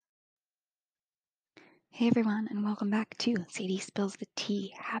Hey everyone, and welcome back to Sadie Spills the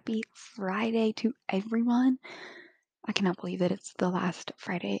Tea. Happy Friday to everyone. I cannot believe that it's the last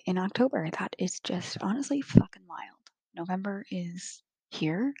Friday in October. That is just honestly fucking wild. November is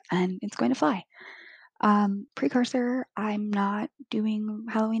here and it's going to fly. Precursor, I'm not doing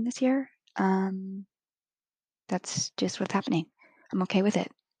Halloween this year. Um, that's just what's happening. I'm okay with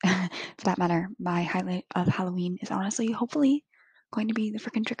it. For that matter, my highlight of Halloween is honestly, hopefully, going to be the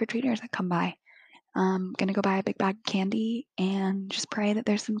freaking trick or treaters that come by. Gonna go buy a big bag of candy and just pray that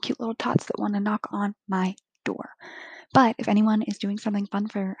there's some cute little tots that want to knock on my door. But if anyone is doing something fun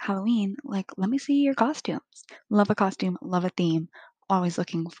for Halloween, like let me see your costumes. Love a costume, love a theme. Always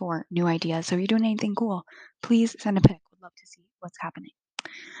looking for new ideas. So if you're doing anything cool, please send a pic. Would love to see what's happening.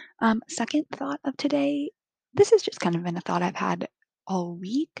 Second thought of today. This has just kind of been a thought I've had all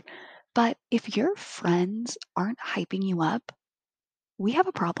week. But if your friends aren't hyping you up, we have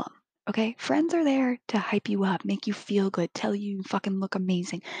a problem. Okay, friends are there to hype you up, make you feel good, tell you you fucking look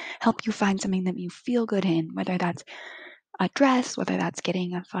amazing, help you find something that you feel good in, whether that's a dress, whether that's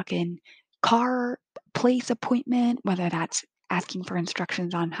getting a fucking car place appointment, whether that's asking for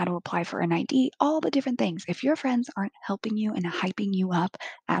instructions on how to apply for an ID, all the different things. If your friends aren't helping you and hyping you up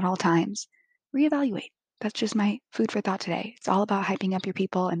at all times, reevaluate. That's just my food for thought today. It's all about hyping up your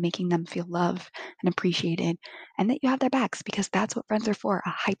people and making them feel loved and appreciated and that you have their backs because that's what friends are for, a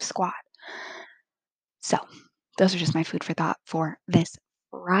hype squad. So, those are just my food for thought for this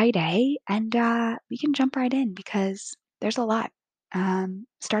Friday. And we can jump right in because there's a lot.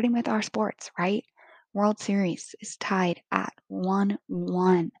 Starting with our sports, right? World Series is tied at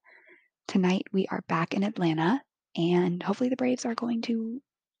 1-1. Tonight we are back in Atlanta, and hopefully the Braves are going to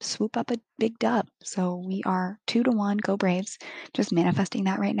swoop up a big dub. So we are 2-1, go Braves. Just manifesting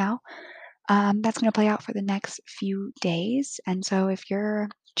that right now. That's going to play out for the next few days. And so if you're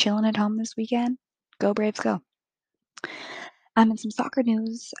chilling at home this weekend, go Braves, go. In some soccer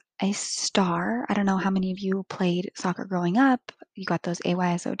news, a star. I don't know how many of you played soccer growing up. You got those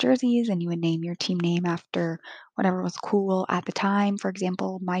AYSO jerseys and you would name your team name after whatever was cool at the time. For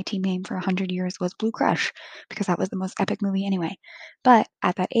example, my team name for 100 years was Blue Crush because that was the most epic movie anyway. But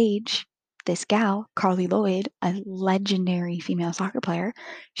at that age, this gal, Carli Lloyd, a legendary female soccer player,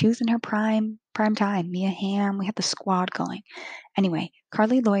 she was in her prime time. Mia Hamm, we had the squad going. Anyway,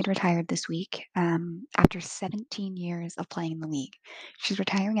 Carli Lloyd retired this week after 17 years of playing in the league. She's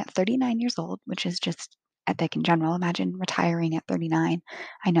retiring at 39 years old, which is just epic in general. Imagine retiring at 39.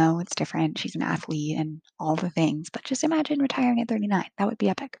 I know it's different. She's an athlete and all the things, but just imagine retiring at 39. That would be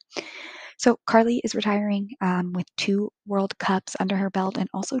epic. So Carly is retiring with 2 World Cups under her belt and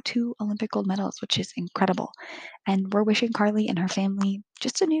also 2 Olympic gold medals, which is incredible. And we're wishing Carly and her family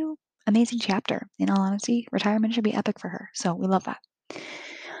just a new amazing chapter. In all honesty, retirement should be epic for her. So we love that.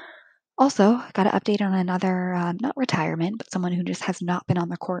 Also, got an update on another, not retirement, but someone who just has not been on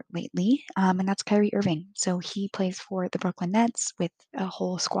the court lately, and that's Kyrie Irving. So he plays for the Brooklyn Nets with a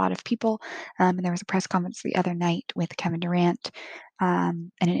whole squad of people. And there was a press conference the other night with Kevin Durant,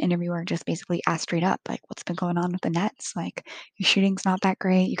 and an interviewer just basically asked straight up, like, what's been going on with the Nets? Like, your shooting's not that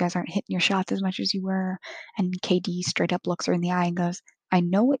great. You guys aren't hitting your shots as much as you were. And KD straight up looks her in the eye and goes, I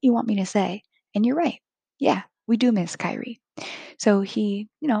know what you want me to say. And you're right. Yeah, we do miss Kyrie. So he,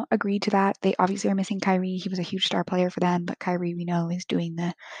 agreed to that. They obviously are missing Kyrie. He was a huge star player for them, but Kyrie, we know, is doing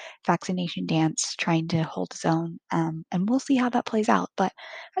the vaccination dance, trying to hold his own. And we'll see how that plays out. But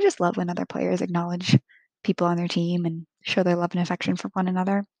I just love when other players acknowledge people on their team and show their love and affection for one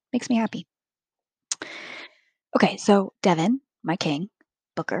another. Makes me happy. Okay, so Devon, my king,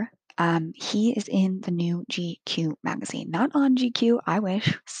 Booker, he is in the new GQ magazine. Not on GQ, I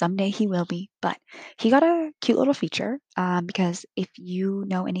wish. Someday he will be, but he got a cute little feature because if you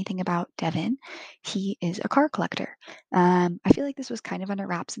know anything about Devon, he is a car collector. I feel like this was kind of under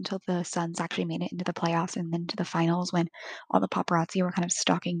wraps until the Suns actually made it into the playoffs and then to the finals when all the paparazzi were kind of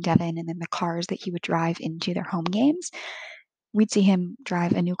stalking Devon and then the cars that he would drive into their home games. We'd see him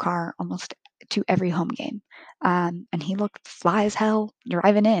drive a new car almost to every home game. And he looked fly as hell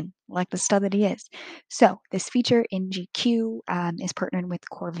driving in, like the stud that he is. So, this feature in GQ is partnered with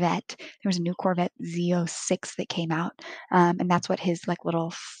Corvette. There was a new Corvette Z06 that came out, and that's what his like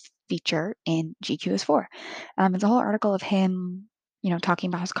little feature in GQ is for. It's a whole article of him talking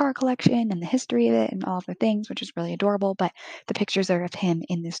about his car collection and the history of it and all of the things, which is really adorable. But the pictures are of him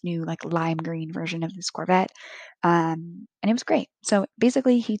in this new like lime green version of this Corvette. And it was great. So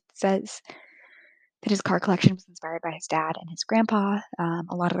basically, he says that his car collection was inspired by his dad and his grandpa.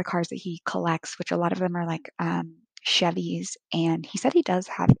 A lot of the cars that he collects, which a lot of them are like Chevys, and he said he does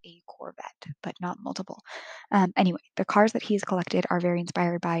have a Corvette, but not multiple. Anyway, the cars that he's collected are very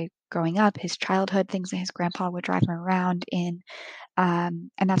inspired by growing up, his childhood, things that his grandpa would drive him around in, and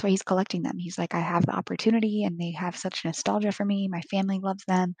that's why he's collecting them. He's like, I have the opportunity, and they have such nostalgia for me. My family loves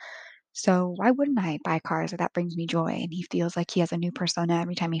them, so why wouldn't I buy cars that brings me joy? And he feels like he has a new persona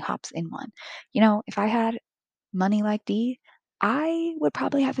every time he hops in one. If I had money like D, I would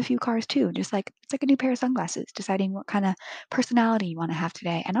probably have a few cars too. Just like it's like a new pair of sunglasses, deciding what kind of personality you want to have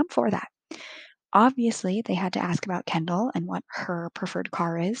today. And I'm for that. Obviously, they had to ask about Kendall and what her preferred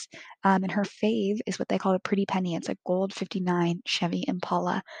car is. And her fave is what they call a pretty penny. It's a gold 59 Chevy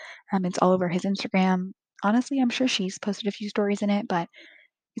Impala. It's all over his Instagram. Honestly, I'm sure she's posted a few stories in it, but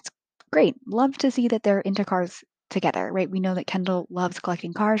it's great. Love to see that they're into cars together, right? We know that Kendall loves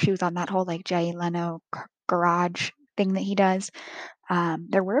collecting cars. She was on that whole like Jay Leno garage thing that he does.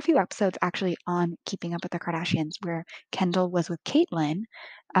 There were a few episodes actually on Keeping Up with the Kardashians where Kendall was with Caitlyn,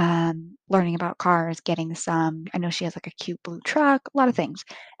 learning about cars, getting some. I know she has like a cute blue truck, a lot of things.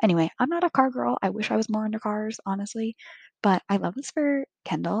 Anyway, I'm not a car girl. I wish I was more into cars, honestly, but I love this for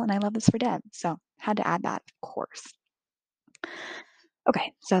Kendall and I love this for Deb. So had to add that, of course.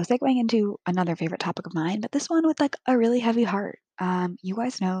 Okay, so segueing into another favorite topic of mine, but this one with like a really heavy heart. You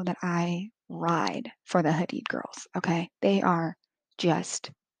guys know that I ride for the Hadid girls, okay? They are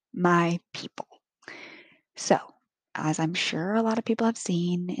just my people. So, as I'm sure a lot of people have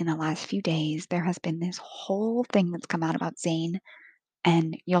seen in the last few days, there has been this whole thing that's come out about Zayn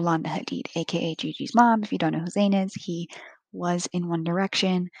and Yolanda Hadid, aka Gigi's mom. If you don't know who Zayn is, he was in One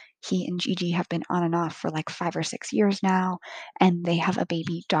Direction. He and Gigi have been on and off for like 5 or 6 years now, and they have a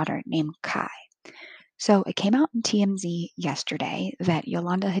baby daughter named Kai. So it came out in TMZ yesterday that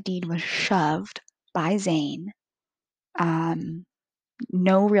Yolanda Hadid was shoved by Zayn. Um,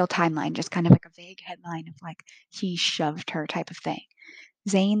 no real timeline, just kind of like a vague headline of like he shoved her type of thing.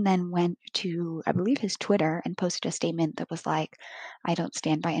 Zayn then went to, I believe, his Twitter and posted a statement that was like, I don't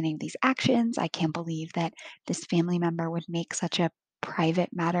stand by any of these actions. I can't believe that this family member would make such a private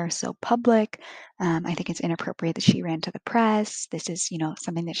matter so public. I think it's inappropriate that she ran to the press. This is,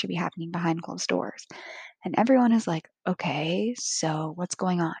 something that should be happening behind closed doors. And everyone is like, okay, so what's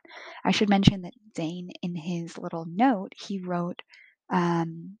going on? I should mention that Zayn, in his little note, he wrote,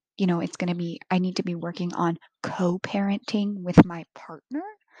 it's going to be, I need to be working on co parenting with my partner.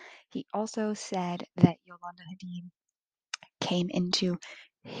 He also said that Yolanda Hadid came into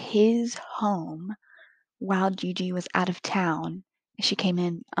his home while Gigi was out of town. She came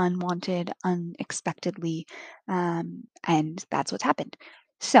in unwanted, unexpectedly, and that's what's happened.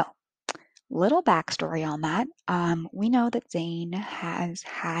 So, little backstory on that. We know that Zayn has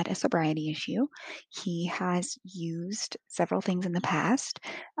had a sobriety issue. He has used several things in the past,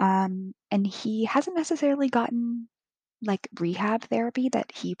 and he hasn't necessarily gotten like rehab therapy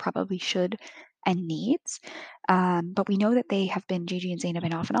that he probably should and needs. But we know that they have been, Gigi and Zayn have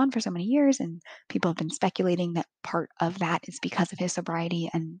been off and on for so many years, and people have been speculating that part of that is because of his sobriety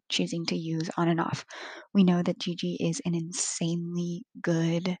and choosing to use on and off. We know that Gigi is an insanely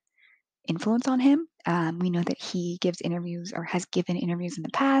good influence on him. We know that he gives interviews or has given interviews in the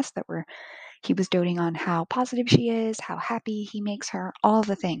past that were he was doting on how positive she is, how happy he makes her, all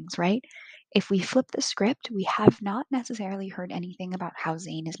the things, right? If we flip the script, we have not necessarily heard anything about how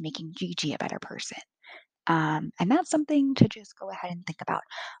Zayn is making Gigi a better person. And that's something to just go ahead and think about.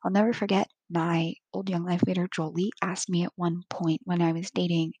 I'll never forget my old Young Life leader, Jolie, asked me at one point when I was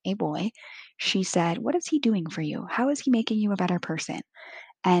dating a boy, she said, what is he doing for you? How is he making you a better person?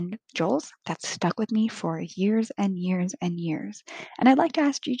 And Joel's, that's stuck with me for years and years and years. And I'd like to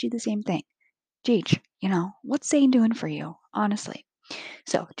ask Gigi the same thing. Gigi, what's Zane doing for you, honestly?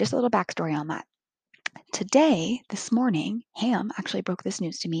 So, just a little backstory on that. Today, this morning, Ham actually broke this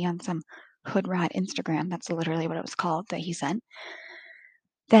news to me on some hood rat Instagram. That's literally what it was called that he sent.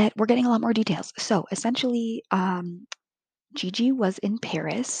 That we're getting a lot more details. So, essentially, Gigi was in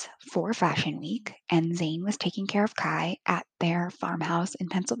Paris for Fashion Week, and Zayn was taking care of Kai at their farmhouse in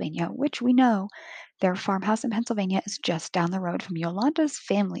Pennsylvania, which we know their farmhouse in Pennsylvania is just down the road from Yolanda's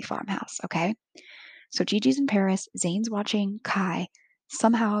family farmhouse, okay? So Gigi's in Paris, Zayn's watching Kai.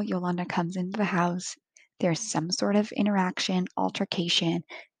 Somehow Yolanda comes into the house. There's some sort of interaction, altercation.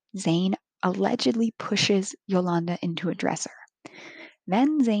 Zayn allegedly pushes Yolanda into a dresser.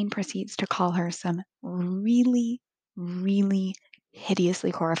 Then Zayn proceeds to call her some really, really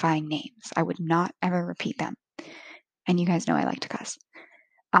hideously horrifying names. I would not ever repeat them. And you guys know I like to cuss.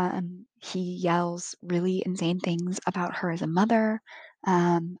 He yells really insane things about her as a mother,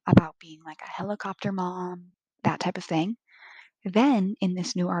 about being like a helicopter mom, that type of thing. Then, in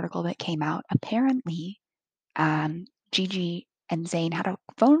this new article that came out, apparently, Gigi and Zayn had a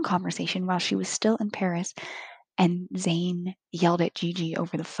phone conversation while she was still in Paris, and Zayn yelled at Gigi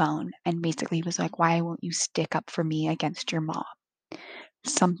over the phone and basically was like, "Why won't you stick up for me against your mom?"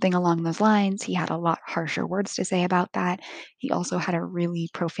 Something along those lines. He had a lot harsher words to say about that. He also had a really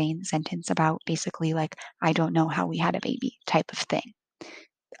profane sentence about basically like, "I don't know how we had a baby" type of thing.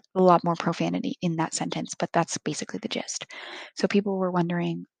 A lot more profanity in that sentence, but that's basically the gist. So people were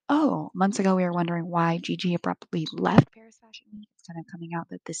wondering, oh, months ago we were wondering why Gigi abruptly left Paris Fashion Week. It's kind of coming out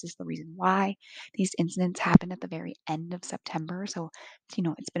that this is the reason why. These incidents happened at the very end of September. So,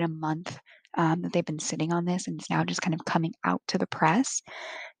 it's been a month that they've been sitting on this, and it's now just kind of coming out to the press.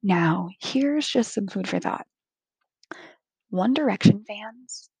 Now, here's just some food for thought. One Direction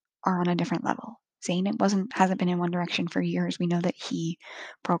fans are on a different level. Zayn it wasn't hasn't been in One Direction for years. We know that he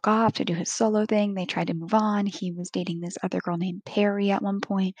broke off to do his solo thing. They tried to move on. He was dating this other girl named Perry at one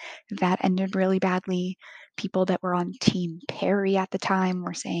point. That ended really badly. People that were on Team Perry at the time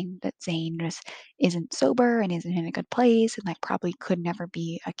were saying that Zayn just isn't sober and isn't in a good place and like probably could never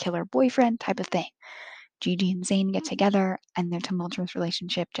be a killer boyfriend type of thing. Gigi and Zayn get together and their tumultuous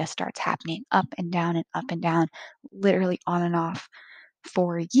relationship just starts happening up and down, literally on and off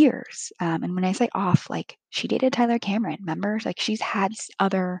for years. And when I say off, like she dated Tyler Cameron, remember? Like she's had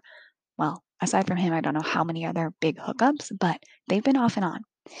other, well, aside from him, I don't know how many other big hookups, but they've been off and on.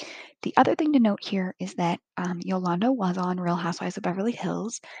 The other thing to note here is that Yolanda was on Real Housewives of Beverly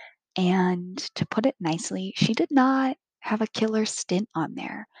Hills. And to put it nicely, she did not have a killer stint on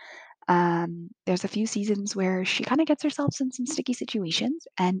there. There's a few seasons where she kind of gets herself in some sticky situations.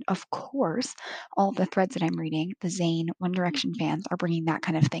 And of course, all the threads that I'm reading, the Zayn One Direction fans are bringing that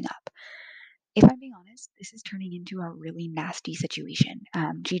kind of thing up. If I'm being honest, this is turning into a really nasty situation.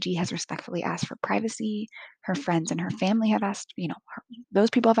 Gigi has respectfully asked for privacy. Her friends and her family have asked, those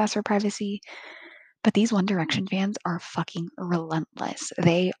people have asked for privacy. But these One Direction fans are fucking relentless.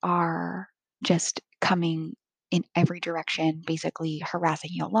 They are just coming in every direction, basically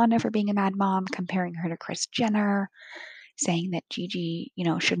harassing Yolanda for being a mad mom, comparing her to Kris Jenner, saying that Gigi,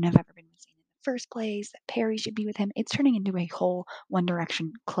 shouldn't have ever been with Zayn in the first place, that Perry should be with him. It's turning into a whole One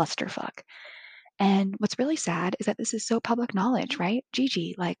Direction clusterfuck. And what's really sad is that this is so public knowledge, right?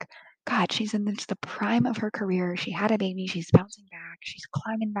 Gigi, like, God, she's in the prime of her career. She had a baby. She's bouncing back. She's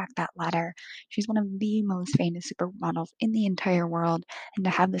climbing back that ladder. She's one of the most famous supermodels in the entire world. And to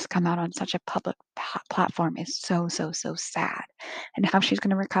have this come out on such a public platform is so, so, so sad. And how she's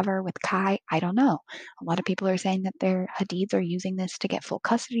going to recover with Kai, I don't know. A lot of people are saying that their Hadids are using this to get full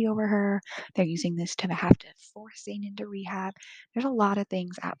custody over her. They're using this to have to force Zayn into rehab. There's a lot of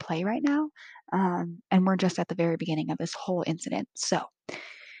things at play right now. And we're just at the very beginning of this whole incident. So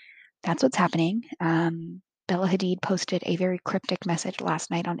that's what's happening. Bella Hadid posted a very cryptic message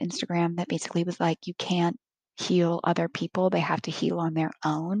last night on Instagram that basically was like, you can't heal other people, they have to heal on their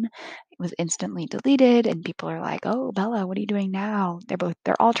own. It was instantly deleted, and people are like, oh, Bella, what are you doing now?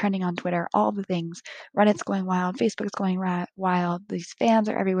 They're all trending on Twitter, all the things. Reddit's going wild, Facebook's going wild, these fans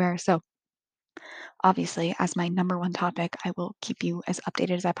are everywhere. So obviously, as my number one topic, I will keep you as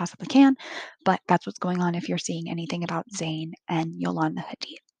updated as I possibly can. But that's what's going on if you're seeing anything about Zayn and Yolanda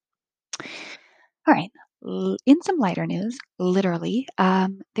Hadid. All right. In some lighter news, literally,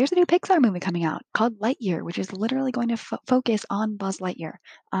 there's a new Pixar movie coming out called Lightyear, which is literally going to focus on Buzz Lightyear.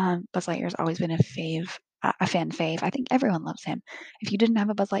 Buzz Lightyear's always been a fan fave. I think everyone loves him. If you didn't have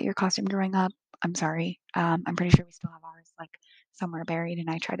a Buzz Lightyear costume growing up, I'm sorry. I'm pretty sure we still have ours, like somewhere buried. And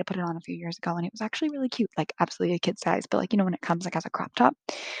I tried to put it on a few years ago, and it was actually really cute, like absolutely a kid size. But like when it comes like as a crop top,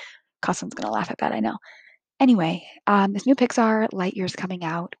 Costume's gonna laugh at that. I know. Anyway, this new Pixar Lightyear's coming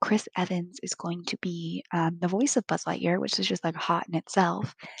out. Chris Evans is going to be the voice of Buzz Lightyear, which is just like hot in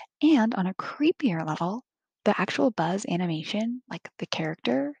itself. And on a creepier level, the actual Buzz animation, like the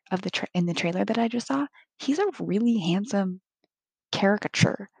character of in the trailer that I just saw, he's a really handsome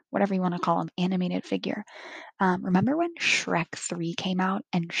caricature, whatever you want to call him, animated figure. Remember when Shrek 3 came out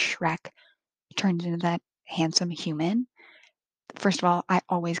and Shrek turned into that handsome human? First of all, I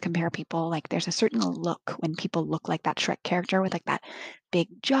always compare people, like, there's a certain look when people look like that Shrek character with, like, that big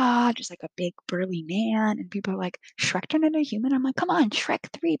jaw, just like a big burly man, and people are like, "Shrek turned into a human?" I'm like, "Come on, Shrek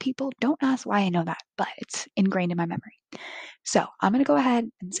 3, people, don't ask why I know that," but it's ingrained in my memory. So, I'm gonna go ahead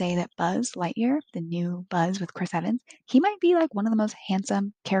and say that Buzz Lightyear, the new Buzz with Chris Evans, he might be, like, one of the most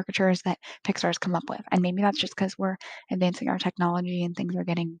handsome caricatures that Pixar's come up with, and maybe that's just because 'cause we're advancing our technology and things are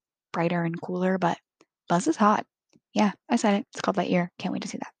getting brighter and cooler, but Buzz is hot. Yeah, I said it. It's called Lightyear. Can't wait to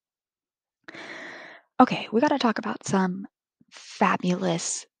see that. Okay, we got to talk about some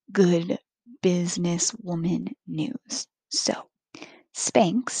fabulous, good businesswoman news. So,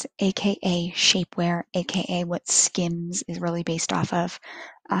 Spanx, aka shapewear, aka what Skims is really based off of.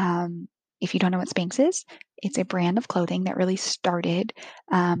 Um, if you don't know what Spanx is, it's a brand of clothing that really started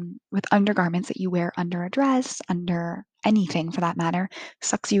with undergarments that you wear under a dress, under anything for that matter,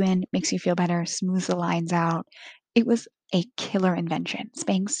 sucks you in, makes you feel better, smooths the lines out. It was a killer invention.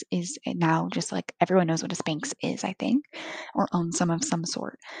 Spanx is now just like everyone knows what a Spanx is, I think, or owns some of some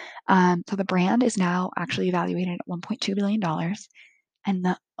sort. So the brand is now actually evaluated at $1.2 billion. And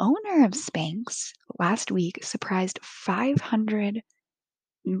the owner of Spanx last week surprised 500,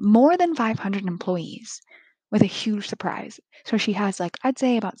 more than 500 employees with a huge surprise. So she has like, I'd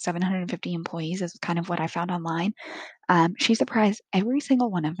say about 750 employees is kind of what I found online. She surprised every single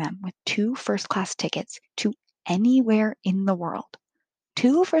one of them with two first class tickets to anywhere in the world.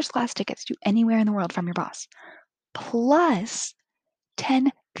 Two first class tickets to anywhere in the world from your boss, plus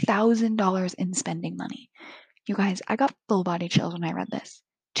 $10,000 in spending money. You guys, I got full body chills when I read this.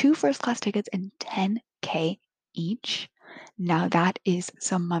 Two first class tickets and 10K each. Now that is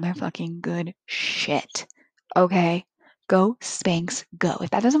some motherfucking good shit. Okay? Go Spanx, go.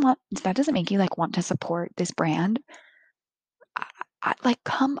 If that doesn't make you like want to support this brand, like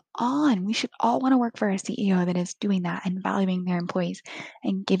come on. We should all want to work for a CEO that is doing that and valuing their employees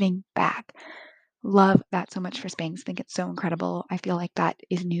and giving back. Love that so much for Spanx. Think it's so incredible. I feel like that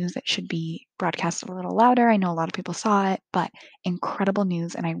is news that should be broadcast a little louder. I know a lot of people saw it, but incredible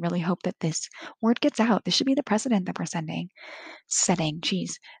news. And I really hope that this word gets out. This should be the precedent that we're setting.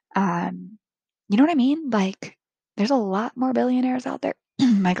 Geez. You know what I mean? Like, there's a lot more billionaires out there,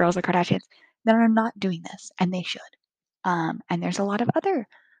 my girls, the Kardashians, that are not doing this, and they should. And there's a lot of other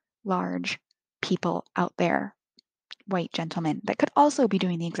large people out there, white gentlemen, that could also be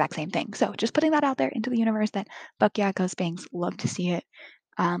doing the exact same thing. So just putting that out there into the universe that fuck yeah, go Spanx. Love to see it.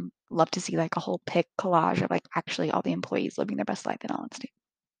 Love to see like a whole pic collage of like actually all the employees living their best life in all honesty.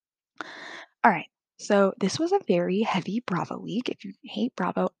 All right. So this was a very heavy Bravo week. If you hate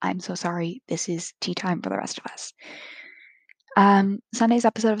Bravo, I'm so sorry. This is tea time for the rest of us. Sunday's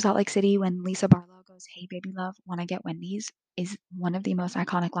episode of Salt Lake City when Lisa Barlow goes, "Hey baby love, wanna get Wendy's?" is one of the most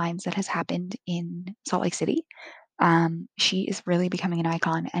iconic lines that has happened in Salt Lake City. She is really becoming an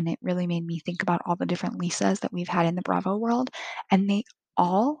icon, and it really made me think about all the different Lisas that we've had in the Bravo world, and they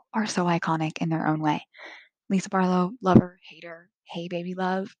all are so iconic in their own way. Lisa Barlow, lover, hater, hey baby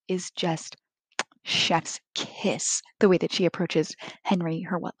love, is just chef's kiss the way that she approaches Henry,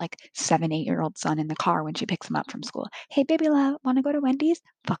 her what, like 7, 8-year-old son in the car when she picks him up from school. Hey baby love, wanna go to Wendy's?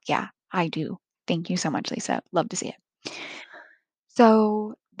 Fuck yeah, I do. Thank you so much, Lisa. Love to see it.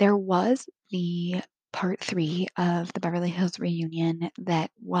 So there was the part 3 of the Beverly Hills reunion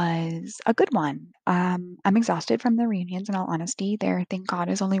that was a good one. I'm exhausted from the reunions, in all honesty. There, thank God,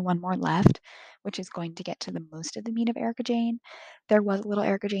 is only one more left, which is going to get to the most of the meat of Erica Jane. There was a little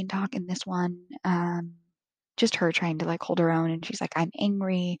Erica Jane talk in this one. Just her trying to like hold her own, and she's like, "I'm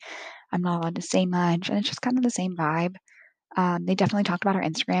angry. I'm not allowed to say much," and it's just kind of the same vibe. They definitely talked about her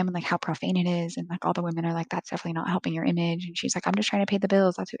Instagram and like how profane it is, and like all the women are like, "That's definitely not helping your image." And she's like, "I'm just trying to pay the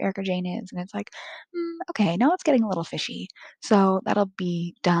bills. That's who Erica Jane is." And it's like, okay, now it's getting a little fishy. So that'll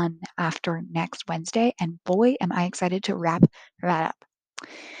be done after next Wednesday, and boy, am I excited to wrap that up.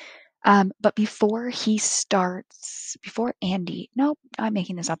 But before Andy, nope, I'm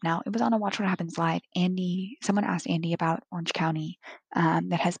making this up now. It was on a Watch What Happens Live. Someone asked Andy about Orange County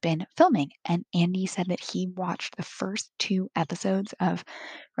that has been filming, and Andy said that he watched the first 2 episodes of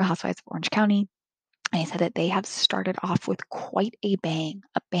Real Housewives of Orange County. And he said that they have started off with quite a bang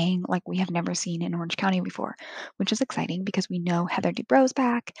like we have never seen in Orange County before, which is exciting because we know Heather Dubrow's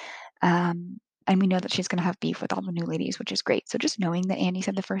back. Um, and we know that she's going to have beef with all the new ladies, which is great. So just knowing that Andy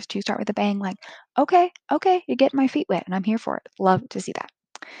said the first 2 start with a bang, like, okay, you're getting my feet wet, and I'm here for it. Love to see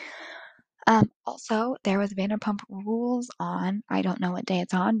that. Also, there was Vanderpump Rules on. I don't know what day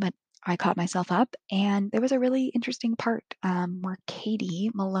it's on, but I caught myself up, and there was a really interesting part where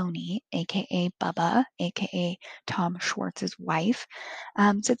Katie Maloney, aka Bubba, aka Tom Schwartz's wife,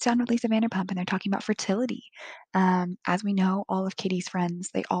 sits down with Lisa Vanderpump, and they're talking about fertility. As we know, all of Katie's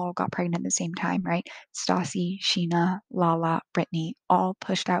friends, they all got pregnant at the same time, right? Stassi, Sheena, Lala, Brittany, all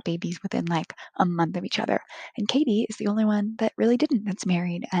pushed out babies within like a month of each other. And Katie is the only one that really didn't, that's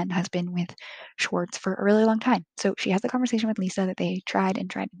married and has been with Schwartz for a really long time. So she has the conversation with Lisa that they tried and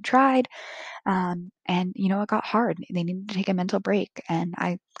tried and tried. And, it got hard. They needed to take a mental break. And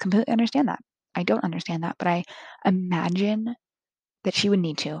I completely understand that. I don't understand that, but I imagine that she would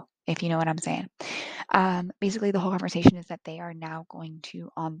need to, if you know what I'm saying. Basically, the whole conversation is that they are now going to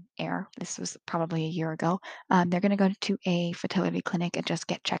on air. This was probably a year ago. They're going to go to a fertility clinic and just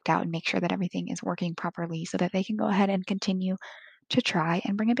get checked out and make sure that everything is working properly so that they can go ahead and continue to try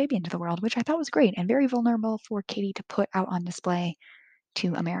and bring a baby into the world, which I thought was great and very vulnerable for Katie to put out on display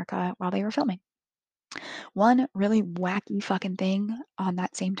to America while they were filming. One really wacky fucking thing on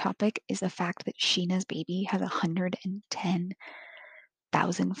that same topic is the fact that Sheena's baby has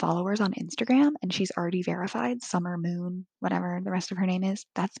 110,000 followers on Instagram and she's already verified Summer Moon, whatever the rest of her name is.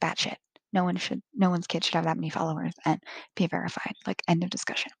 That's batshit. No one's kid should have that many followers and be verified. Like, end of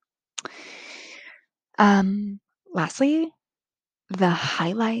discussion. Lastly, the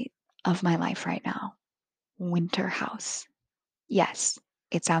highlight of my life right now, Winter House. Yes,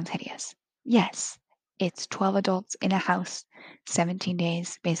 it sounds hideous. Yes, it's 12 adults in a house, 17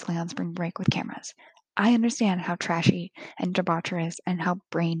 days, basically on spring break with cameras. I understand how trashy and debaucherous and how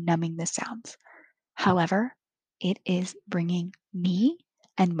brain numbing this sounds. However, it is bringing me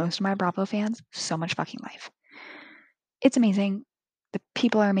and most of my Bravo fans so much fucking life. It's amazing. The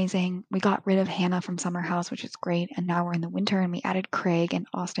people are amazing. We got rid of Hannah from Summer House, which is great. And now we're in the winter and we added Craig and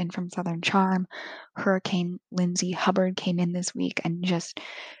Austin from Southern Charm. Hurricane Lindsay Hubbard came in this week and just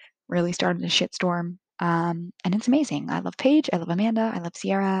really started a shitstorm. And it's amazing. I love Paige. I love Amanda. I love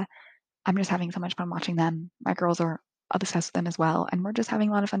Sierra. I'm just having so much fun watching them. My girls are obsessed with them as well. And we're just having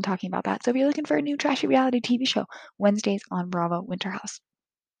a lot of fun talking about that. So if you're looking for a new trashy reality TV show, Wednesdays on Bravo Winter House.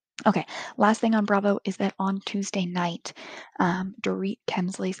 Okay, last thing on Bravo is that on Tuesday night, Dorit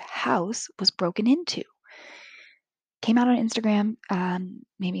Kemsley's house was broken into. Came out on Instagram.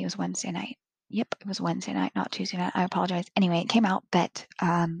 Maybe it was Wednesday night. Yep, it was Wednesday night, not Tuesday night. I apologize. Anyway, it came out that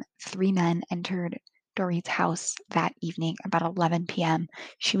 3 men entered Dorit's house that evening about 11 p.m.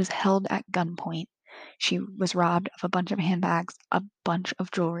 She was held at gunpoint. She was robbed of a bunch of handbags, a bunch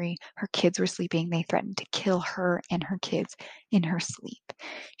of jewelry. Her kids were sleeping. They threatened to kill her and her kids in her sleep.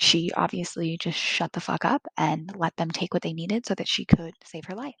 She obviously just shut the fuck up and let them take what they needed so that she could save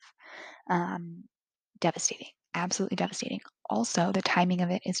her life. Devastating, absolutely devastating. Also, the timing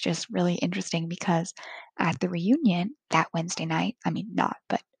of it is just really interesting because at the reunion that Wednesday night, I mean, not,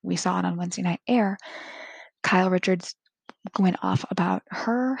 but we saw it on Wednesday night air, Kyle Richards went off about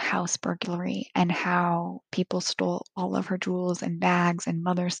her house burglary and how people stole all of her jewels and bags and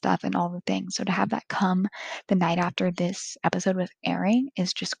mother stuff and all the things. So to have that come the night after this episode was airing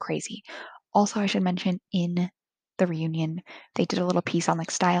is just crazy. Also, I should mention in the reunion, they did a little piece on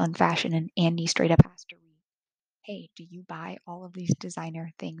like style and fashion, and Andy straight up asked her, hey, do you buy all of these designer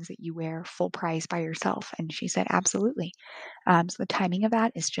things that you wear full price by yourself? And she said, absolutely. So the timing of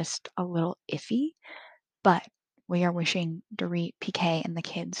that is just a little iffy, but we are wishing Dorit, PK, and the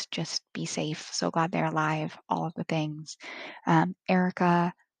kids just be safe. So glad they're alive, all of the things.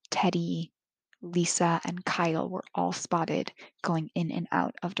 Erica, Teddy, Lisa, and Kyle were all spotted going in and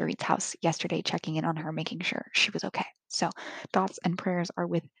out of Dorit's house yesterday, checking in on her, making sure she was okay. So thoughts and prayers are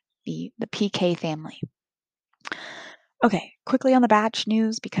with the PK family. Okay, quickly on the batch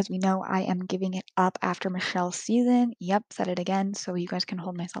news because we know I am giving it up after Michelle's season. Yep, said it again so you guys can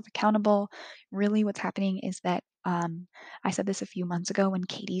hold myself accountable. Really, what's happening is that I said this a few months ago when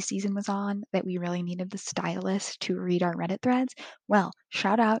Katie's season was on that we really needed the stylist to read our Reddit threads. Well,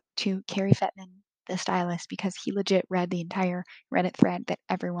 shout out to Carrie Fettman, the stylist, because he legit read the entire Reddit thread that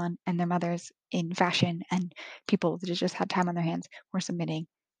everyone and their mothers in fashion and people that just had time on their hands were submitting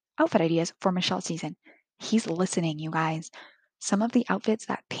outfit ideas for Michelle's season. He's listening, you guys. Some of the outfits,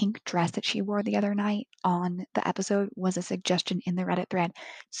 that pink dress that she wore the other night on the episode was a suggestion in the Reddit thread.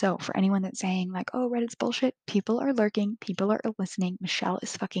 So for anyone that's saying like, oh, Reddit's bullshit, people are lurking, people are listening. Michelle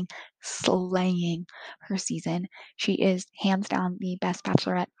is fucking slaying her season. She is hands down the best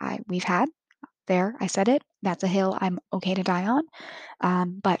bachelorette we've had. There, I said it. That's a hill I'm okay to die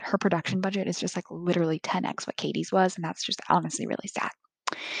on. But her production budget is just like literally 10x what Katie's was, and that's just honestly really sad.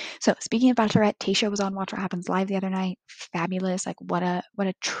 So speaking of Bachelorette, Tayshia was on Watch What Happens Live the other night. Fabulous. Like what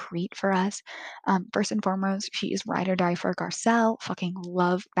a treat for us. First and foremost, she is ride or die for Garcelle. Fucking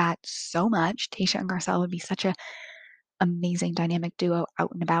love that so much. Tayshia and Garcelle would be such a amazing dynamic duo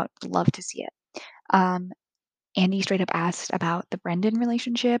out and about. Love to see it. Andy straight up asked about the Brendan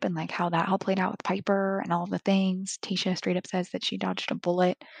relationship and like how that all played out with Piper and all of the things. Tayshia straight up says that she dodged a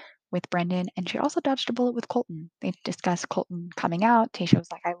bullet with Brendan and she also dodged a bullet with Colton. They discussed Colton coming out. Tayshia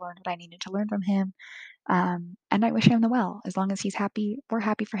was like, I learned what I needed to learn from him. And I wish him the well. As long as he's happy, we're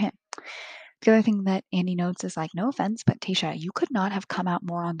happy for him. The other thing that Andy notes is like, no offense, but Tayshia, you could not have come out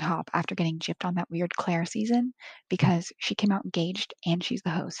more on top after getting gypped on that weird Claire season because she came out engaged and she's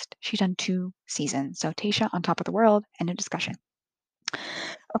the host. She's done 2 seasons. So Tayshia on top of the world, end of discussion.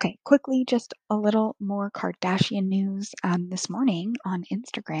 Okay, quickly, just a little more Kardashian news. This morning on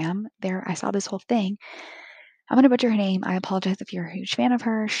Instagram, there I saw this whole thing. I'm gonna butcher her name. I apologize if you're a huge fan of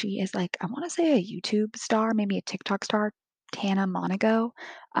her. She is like, I want to say a YouTube star, maybe a TikTok star. Tana Monaco.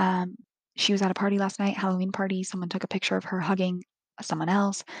 Um, she was at a party last night, Halloween party. Someone took a picture of her hugging someone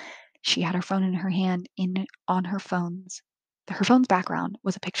else. She had her phone in her hand. In on her phone's background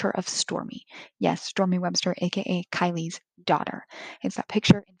was a picture of Stormy. Yes, Stormy Webster, aka Kylie's daughter. It's that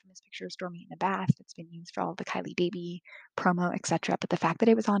picture, infamous picture of Stormy in the bath that's been used for all the Kylie baby promo, etc. But the fact that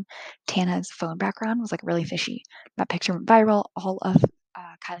it was on Tana's phone background was like really fishy. That picture went viral. All of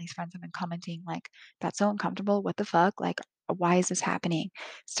Kylie's friends have been commenting like, "That's so uncomfortable. What the fuck? Like, why is this happening?"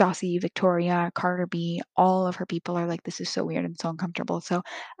 Stassi, Victoria, Carter B, all of her people are like, "This is so weird and so uncomfortable." So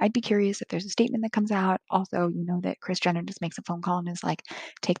I'd be curious if there's a statement that comes out. Also, you know that Kris Jenner just makes a phone call and is like,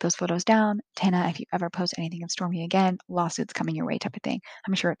 "Take those photos down. Tana, if you ever post anything of Stormy again, lawsuits coming your way," type of thing.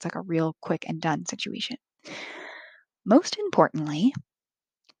 I'm sure it's like a real quick and done situation. Most importantly,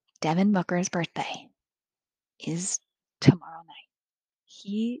 Devin Booker's birthday is tomorrow night.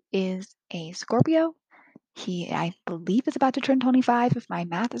 He is a Scorpio. He, I believe, is about to turn 25, if my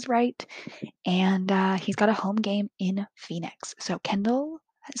math is right. And he's got a home game in Phoenix. So Kendall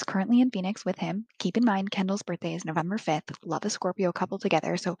is currently in Phoenix with him. Keep in mind, Kendall's birthday is November 5th. Love a Scorpio couple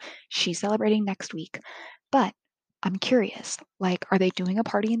together. So she's celebrating next week. But I'm curious, like, are they doing a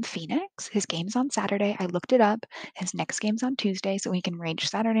party in Phoenix? His game's on Saturday. I looked it up. His next game's on Tuesday, so he can rage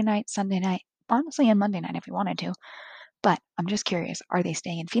Saturday night, Sunday night, honestly, and Monday night if he wanted to. But I'm just curious, are they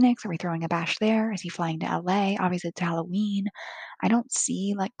staying in Phoenix? Are we throwing a bash there? Is he flying to LA? Obviously, it's Halloween. I don't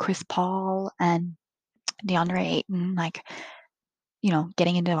see like Chris Paul and DeAndre Ayton like,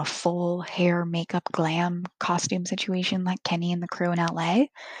 getting into a full hair, makeup, glam costume situation like Kenny and the crew in LA.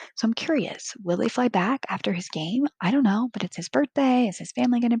 So I'm curious, will they fly back after his game? I don't know, but it's his birthday. Is his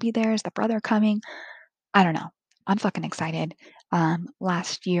family going to be there? Is the brother coming? I don't know. I'm fucking excited.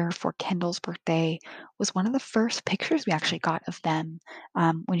 Last year for Kendall's birthday was one of the first pictures we actually got of them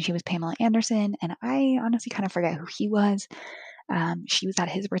when she was Pamela Anderson, and I honestly kind of forget who he was. She was at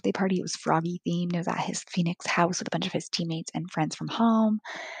his birthday party. It was Froggy themed. It was at his Phoenix house with a bunch of his teammates and friends from home.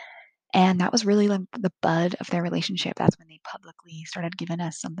 And that was really like the bud of their relationship. That's when they publicly started giving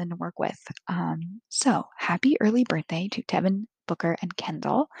us something to work with. So happy early birthday to Devin Booker and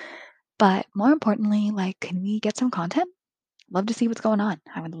Kendall. But more importantly, like, can we get some content? Love to see what's going on.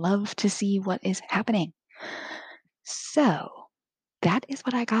 I would love to see what is happening. So that is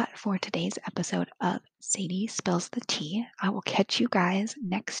what I got for today's episode of Sadie Spills the Tea. I will catch you guys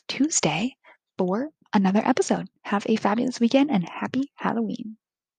next Tuesday for another episode. Have a fabulous weekend and happy Halloween.